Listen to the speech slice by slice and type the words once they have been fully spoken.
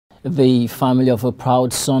The family of a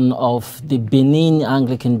proud son of the Benin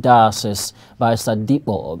Anglican Diocese, Barrister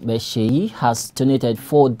Dipo Okpeseyi, has donated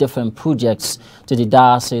 4 different projects to the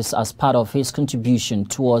diocese as part of his contribution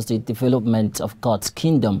towards the development of God's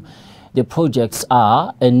kingdom. The projects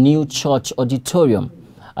are a new church auditorium,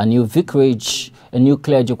 a new vicarage, a new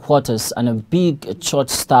clergy quarters, and a big church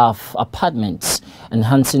staff apartments,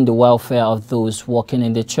 enhancing the welfare of those working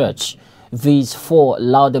in the church. These 4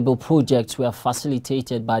 laudable projects were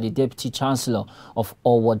facilitated by the Deputy Chancellor of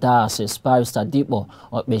Owo Diocese, Barrister Dipo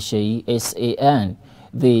Okpeseyi, SAN.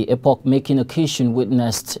 The epoch-making occasion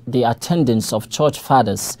witnessed the attendance of church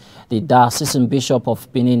fathers, the Diocesan Bishop of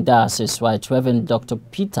Benin Diocese, Right Reverend Dr.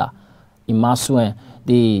 Peter Imasue,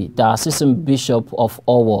 the Diocesan Bishop of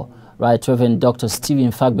Owo, Right Reverend Dr.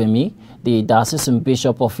 Stephen Fagbemi, the Diocesan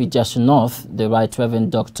Bishop of Ijeshu North, the Right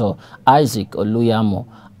Reverend Dr. Isaac Oluyamo,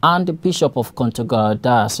 and the Bishop of Kontagora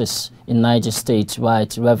Diocese in Niger State,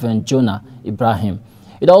 Right Reverend Jonah Ibrahim.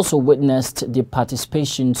 It also witnessed the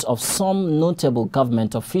participations of some notable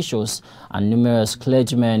government officials and numerous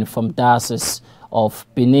clergymen from Diocese of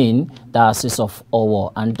Benin, Diocese of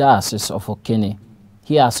Owo, and Diocese of Okene.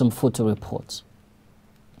 Here are some photo reports.